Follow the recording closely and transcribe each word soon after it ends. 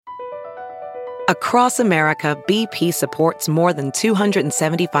Across America, BP supports more than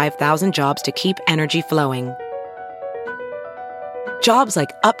 275,000 jobs to keep energy flowing. Jobs like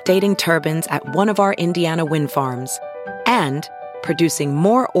updating turbines at one of our Indiana wind farms and producing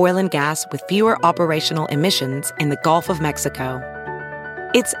more oil and gas with fewer operational emissions in the Gulf of Mexico.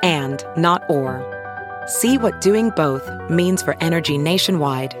 It's and, not or. See what doing both means for energy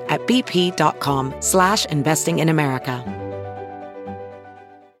nationwide at bp.com/investing in America.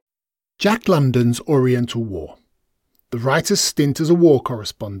 Jack London's Oriental War. The writer's stint as a war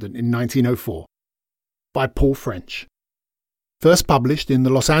correspondent in 1904. By Paul French. First published in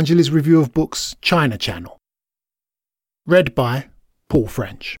the Los Angeles Review of Books China Channel. Read by Paul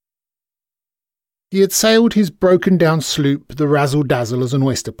French. He had sailed his broken-down sloop, the Razzle-Dazzle, as an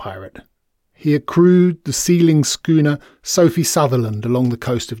oyster pirate. He had crewed the sealing schooner Sophie Sutherland along the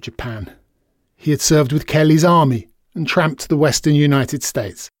coast of Japan. He had served with Kelly's army and tramped the western United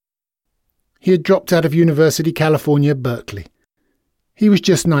States. He had dropped out of University California, Berkeley. He was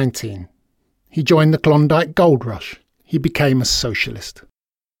just 19. He joined the Klondike Gold Rush. He became a socialist.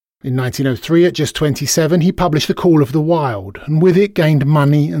 In 1903, at just 27, he published The Call of the Wild, and with it gained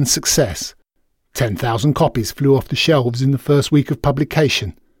money and success. 10,000 copies flew off the shelves in the first week of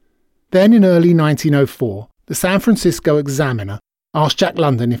publication. Then, in early 1904, the San Francisco Examiner asked Jack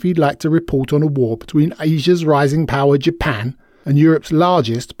London if he'd like to report on a war between Asia's rising power, Japan, and Europe's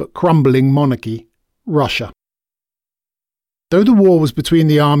largest but crumbling monarchy, Russia. Though the war was between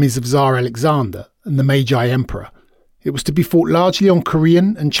the armies of Tsar Alexander and the Meiji Emperor, it was to be fought largely on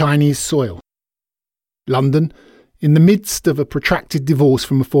Korean and Chinese soil. London, in the midst of a protracted divorce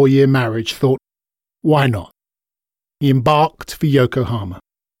from a 4-year marriage, thought, why not? He embarked for Yokohama.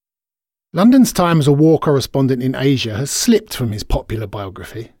 London's time as a war correspondent in Asia has slipped from his popular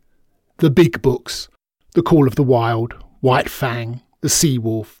biography. The big books, The Call of the Wild, White Fang, The Sea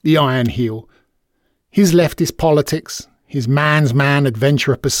Wolf, The Iron Heel. His leftist politics, his man's man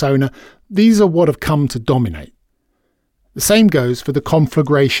adventurer persona, these are what have come to dominate. The same goes for the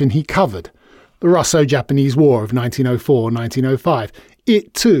conflagration he covered, the Russo-Japanese War of 1904-1905.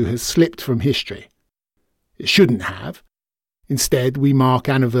 It too has slipped from history. It shouldn't have. Instead, we mark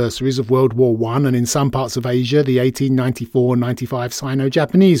anniversaries of World War I and in some parts of Asia the 1894-95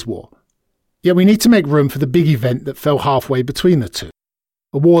 Sino-Japanese War. Yet we need to make room for the big event that fell halfway between the two.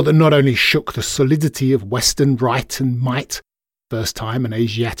 A war that not only shook the solidity of Western right and might, first time an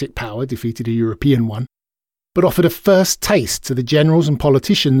Asiatic power defeated a European one, but offered a first taste to the generals and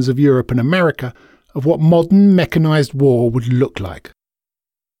politicians of Europe and America of what modern mechanised war would look like.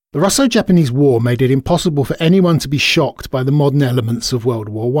 The Russo-Japanese War made it impossible for anyone to be shocked by the modern elements of World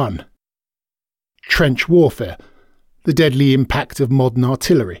War I. Trench warfare, the deadly impact of modern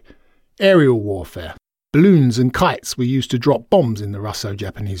artillery, aerial warfare, balloons and kites were used to drop bombs in the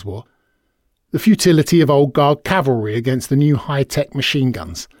Russo-Japanese War, the futility of old guard cavalry against the new high-tech machine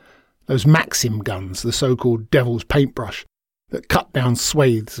guns, those Maxim guns, the so-called devil's paintbrush, that cut down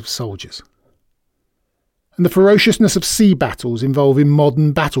swathes of soldiers. And the ferociousness of sea battles involving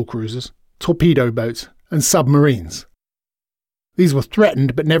modern battle cruisers, torpedo boats and submarines. These were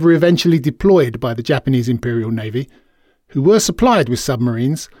threatened but never eventually deployed by the Japanese Imperial Navy, who were supplied with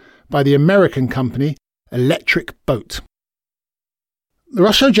submarines by the American company Electric Boat. The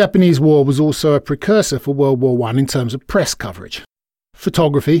Russo-Japanese War was also a precursor for World War I in terms of press coverage.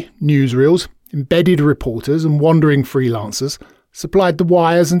 Photography, newsreels, embedded reporters and wandering freelancers supplied the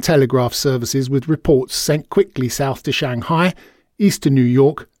wires and telegraph services with reports sent quickly south to Shanghai, east to New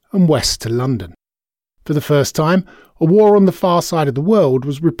York and west to London. For the first time, a war on the far side of the world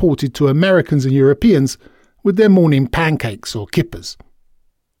was reported to Americans and Europeans with their morning pancakes or kippers.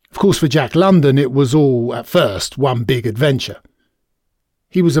 Of course, for Jack London, it was all, at first, one big adventure.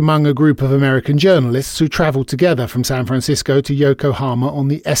 He was among a group of American journalists who travelled together from San Francisco to Yokohama on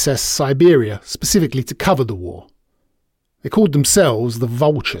the SS Siberia, specifically to cover the war. They called themselves the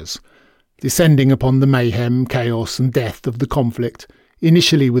Vultures, descending upon the mayhem, chaos and death of the conflict,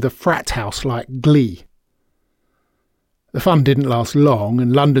 initially with a frat house-like glee. The fun didn't last long,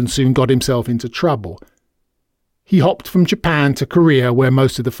 and London soon got himself into trouble. He hopped from Japan to Korea, where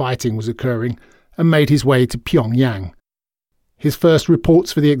most of the fighting was occurring, and made his way to Pyongyang. His first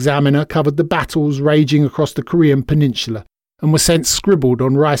reports for the Examiner covered the battles raging across the Korean peninsula and were sent scribbled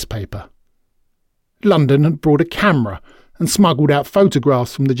on rice paper. London had brought a camera and smuggled out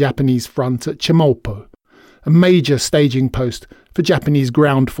photographs from the Japanese front at Chemulpo, a major staging post for Japanese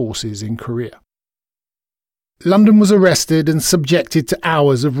ground forces in Korea. London was arrested and subjected to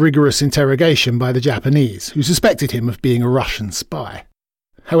hours of rigorous interrogation by the Japanese, who suspected him of being a Russian spy.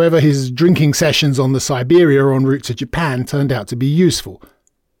 However, his drinking sessions on the Siberia en route to Japan turned out to be useful.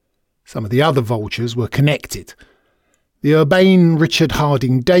 Some of the other vultures were connected. The urbane Richard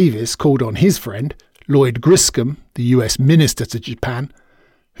Harding Davis called on his friend, Lloyd Griscom, the US minister to Japan,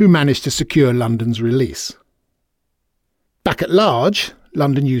 who managed to secure London's release. Back at large,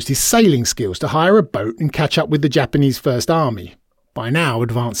 London used his sailing skills to hire a boat and catch up with the Japanese First Army, by now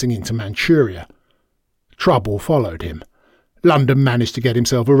advancing into Manchuria. Trouble followed him. London managed to get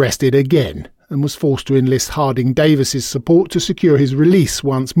himself arrested again and was forced to enlist Harding Davis's support to secure his release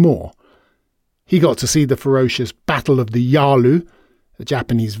once more. He got to see the ferocious Battle of the Yalu, a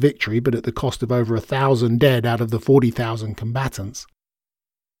Japanese victory but at the cost of over 1,000 dead out of the 40,000 combatants.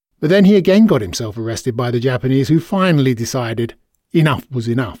 But then he again got himself arrested by the Japanese, who finally decided enough was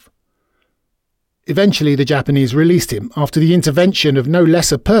enough. Eventually the Japanese released him after the intervention of no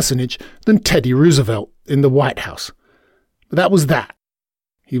less a personage than Teddy Roosevelt in the White House. But that was that.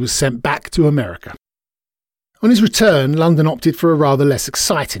 He was sent back to America. On his return, London opted for a rather less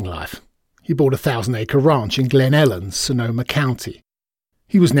exciting life. He bought a 1,000-acre ranch in Glen Ellen, Sonoma County.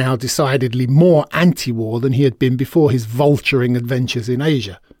 He was now decidedly more anti-war than he had been before his vulturing adventures in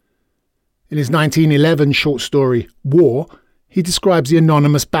Asia. In his 1911 short story, War, he describes the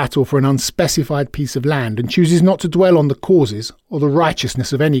anonymous battle for an unspecified piece of land and chooses not to dwell on the causes or the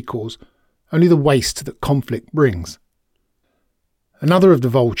righteousness of any cause, only the waste that conflict brings. Another of the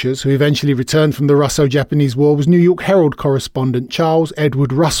vultures who eventually returned from the Russo-Japanese War was New York Herald correspondent Charles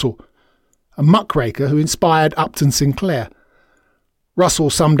Edward Russell, a muckraker who inspired Upton Sinclair. Russell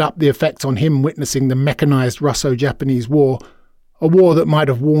summed up the effect on him witnessing the mechanised Russo-Japanese War, a war that might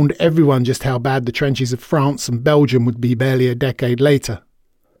have warned everyone just how bad the trenches of France and Belgium would be barely a decade later.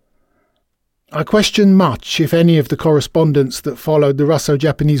 I question much if any of the correspondents that followed the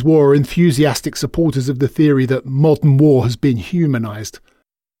Russo-Japanese War are enthusiastic supporters of the theory that modern war has been humanised.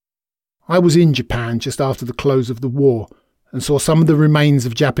 I was in Japan just after the close of the war and saw some of the remains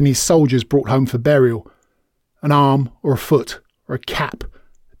of Japanese soldiers brought home for burial, an arm or a foot or a cap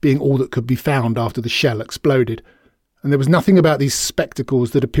being all that could be found after the shell exploded. And there was nothing about these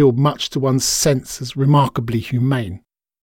spectacles that appealed much to one's sense as remarkably humane.